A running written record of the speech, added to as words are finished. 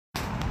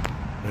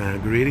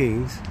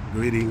Greetings,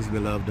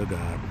 beloved of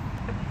God,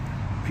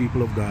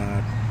 people of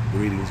God.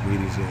 Greetings,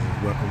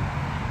 and welcome.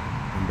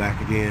 I'm back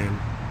again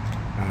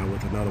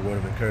with another word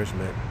of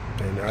encouragement,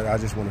 and I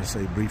just want to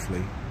say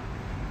briefly,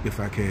 if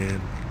I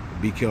can,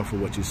 be careful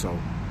what you sow.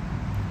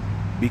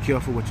 Be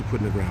careful what you put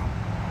in the ground.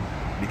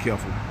 Be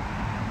careful,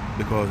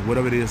 because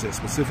whatever it is that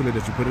specifically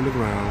that you put in the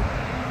ground,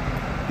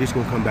 it's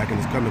going to come back, and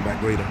it's coming back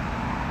greater.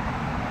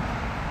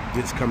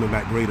 It's coming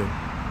back greater.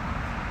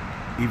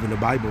 Even the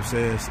Bible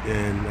says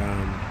in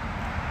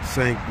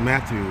St.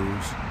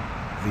 Matthew's,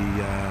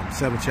 the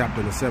 7th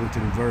chapter, the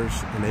 17th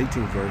verse and the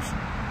 18th verse,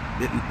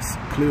 it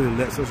clearly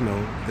lets us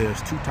know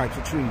there's two types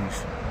of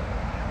trees.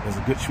 There's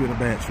a good tree and a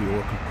bad tree, or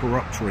a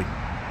corrupt tree.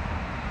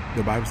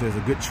 The Bible says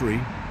a good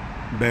tree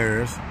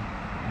bears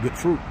good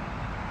fruit.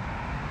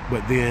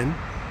 But then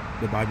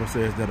the Bible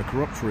says that a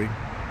corrupt tree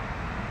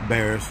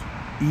bears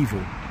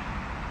evil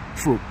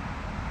fruit.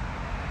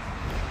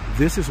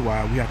 This is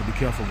why we have to be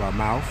careful of our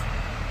mouth.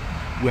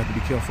 We have to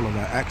be careful of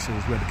our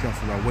actions. We have to be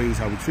careful of our ways,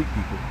 how we treat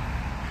people.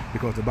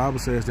 Because the Bible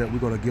says that we're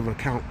going to give an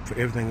account for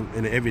everything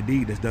and every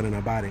deed that's done in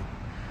our body.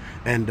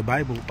 And the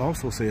Bible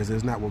also says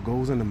it's not what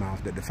goes in the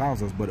mouth that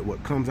defiles us, but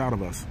what comes out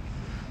of us.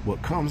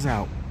 What comes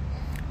out.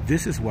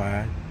 This is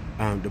why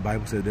the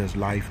Bible says there's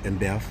life and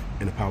death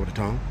in the power of the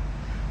tongue.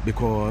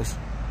 Because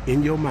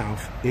in your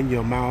mouth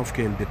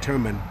can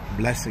determine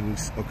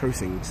blessings or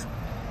cursings.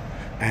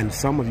 And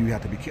some of you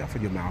have to be careful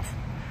of your mouth.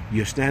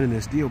 You're standing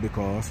there still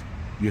because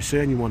you're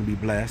saying you want to be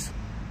blessed,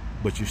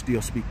 but you're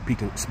still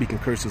speaking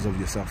curses of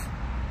yourself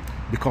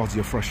because of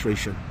your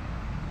frustration.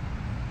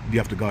 You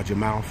have to guard your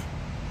mouth.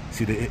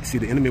 See,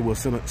 the enemy will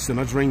send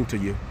a dream to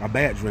you, a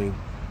bad dream,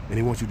 and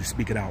he wants you to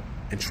speak it out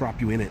and trap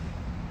you in it.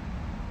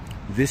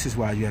 This is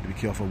why you have to be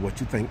careful of what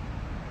you think.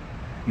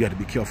 You have to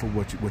be careful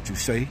what you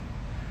say.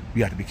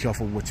 You have to be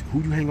careful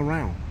who you hang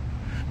around,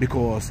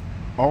 because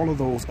all of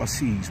those are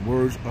seeds.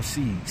 Words are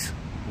seeds,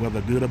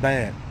 whether good or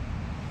bad.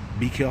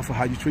 Be careful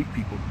how you treat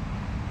people,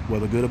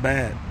 whether good or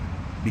bad.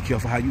 Be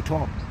careful how you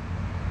talk,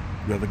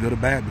 whether good or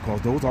bad,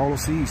 because those are all the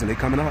seeds and they're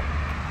coming up.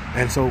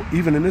 And so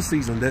even in this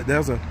season,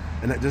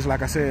 just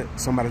like I said,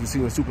 somebody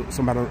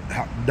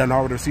done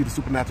already received a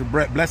supernatural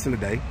blessing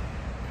today,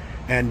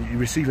 and you're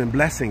receiving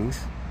blessings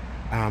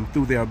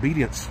through their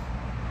obedience.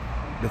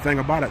 The thing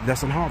about it,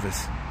 that's a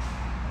harvest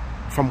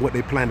from what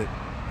they planted.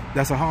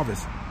 That's a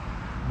harvest.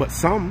 But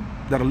some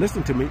that are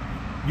listening to me,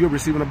 you're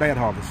receiving a bad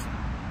harvest.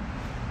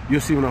 You're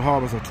receiving a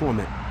harvest of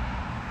torment.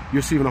 You're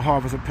receiving a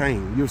harvest of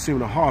pain. You're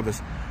receiving a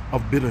harvest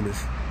of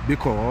bitterness,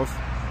 because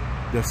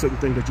there are certain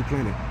things that you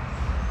planted.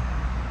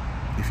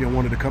 If you don't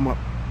want it to come up,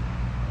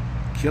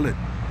 kill it.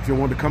 If you don't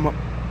want it to come up,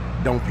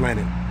 don't plant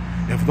it.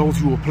 And for those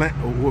who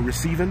are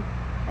receiving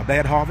a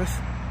bad harvest,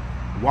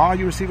 while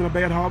you're receiving a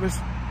bad harvest,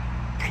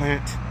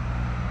 plant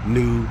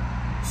new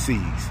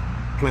seeds.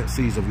 Plant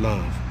seeds of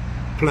love.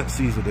 Plant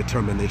seeds of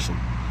determination.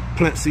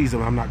 Plant seeds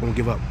of I'm not going to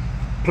give up.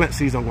 Plant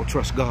seeds I'm going to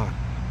trust God.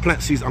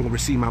 Plant seeds I'm going to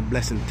receive my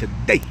blessing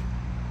today.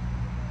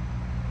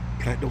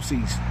 Plant those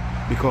seeds,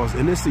 because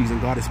in this season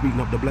God is speeding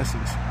up the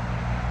blessings,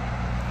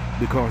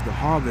 because the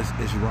harvest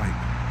is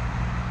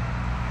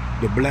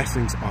ripe. The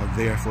blessings are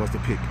there for us to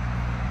pick.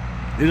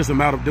 It's just a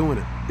matter of doing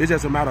it. It's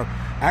just a matter of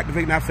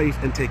activating our faith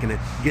and taking it,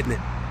 getting it,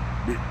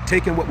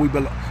 taking what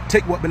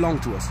take what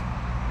belongs to us,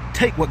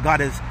 take what God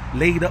has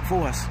laid up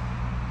for us.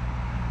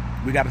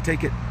 We got to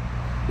take it.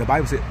 The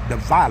Bible said the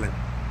violent,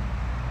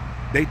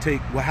 they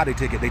take, well, how they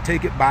take it? They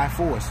take it by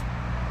force,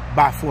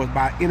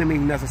 by any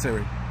means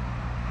necessary.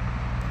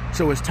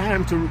 So it's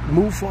time to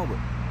move forward.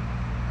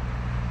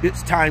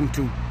 It's time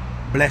to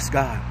bless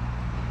God.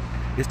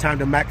 It's time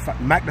to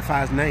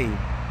magnify His name.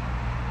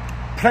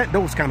 Plant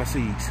those kind of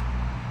seeds.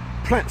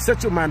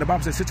 Set your mind, the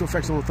Bible says, set your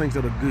affection on things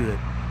that are good.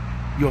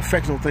 Your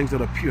affection on things that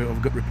are pure,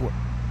 of good report.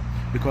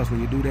 Because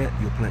when you do that,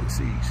 you're planting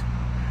seeds.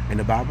 And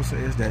the Bible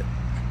says that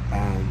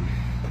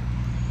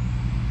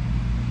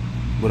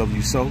whatever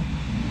you sow,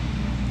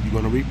 you're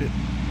going to reap it.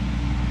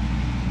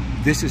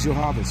 This is your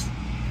harvest.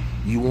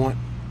 You want,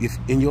 if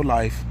in your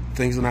life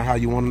things are not how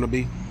you want them to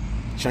be,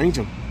 change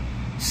them.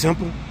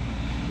 Simple.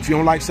 If you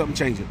don't like something,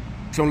 change it.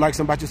 If you don't like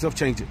something about yourself,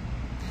 change it.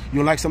 You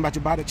don't like something about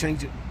your body,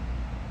 change it.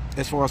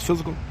 As far as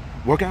physical,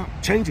 workout,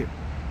 change it.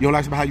 You don't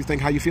like something how you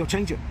think, how you feel,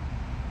 change it.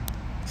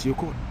 See you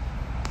court.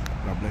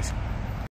 God bless you.